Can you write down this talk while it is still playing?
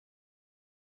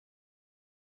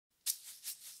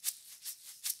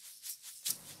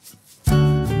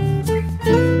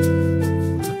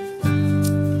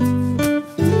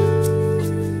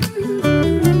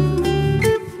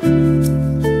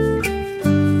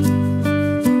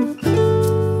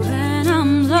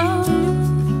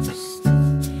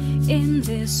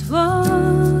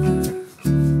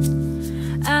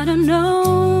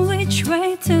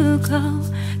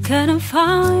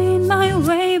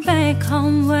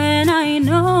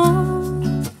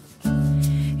know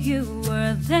you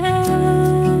were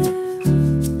there.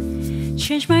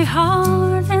 Change my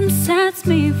heart and sets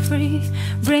me free.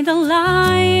 Bring the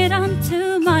light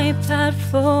onto my path,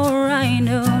 for I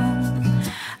know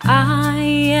I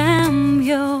am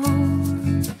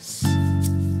yours.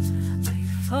 I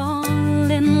fall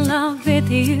in love with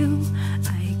you.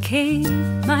 I keep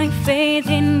my faith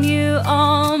in you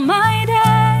all my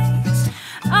days.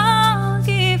 I'll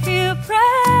give you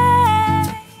praise.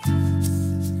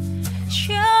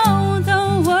 Show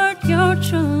the world your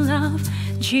true love,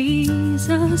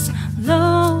 Jesus,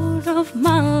 Lord of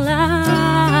my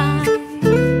life.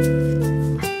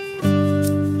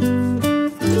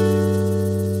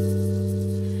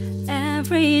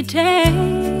 Every day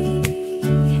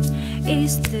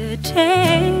is the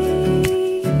day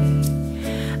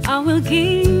I will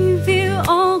give you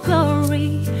all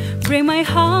glory. Bring my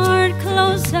heart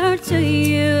closer to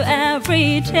you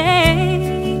every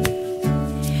day.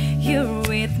 You're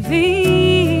with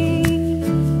me.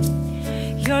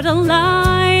 You're the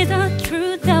light, the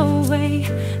truth, the way,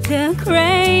 the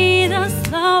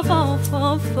greatest love of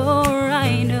all, for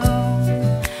I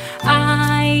know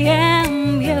I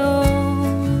am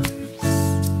yours.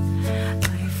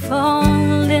 I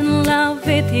fall in love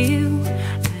with you.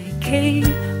 I keep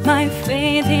my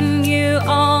faith in you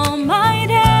all my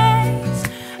days.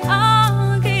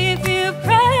 I'll give you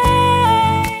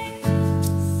praise.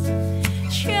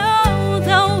 Show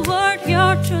the world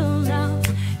your true love,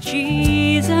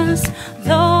 Jesus,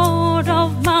 Lord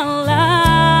of my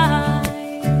life.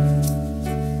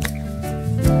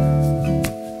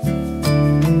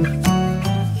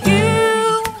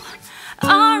 You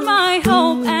are my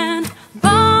hope and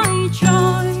my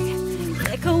joy.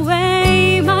 Take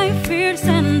away my fears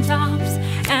and doubts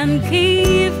and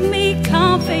give me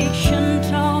conviction.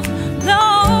 Oh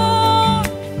Lord,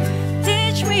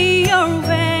 teach me your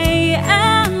way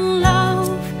and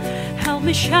love. Help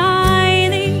me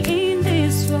shining in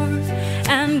this world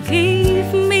and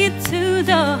give me to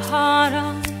the heart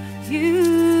of you.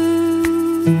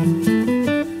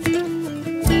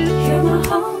 You're my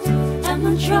hope and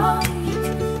my joy.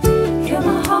 You're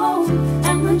my hope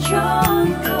and my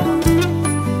joy.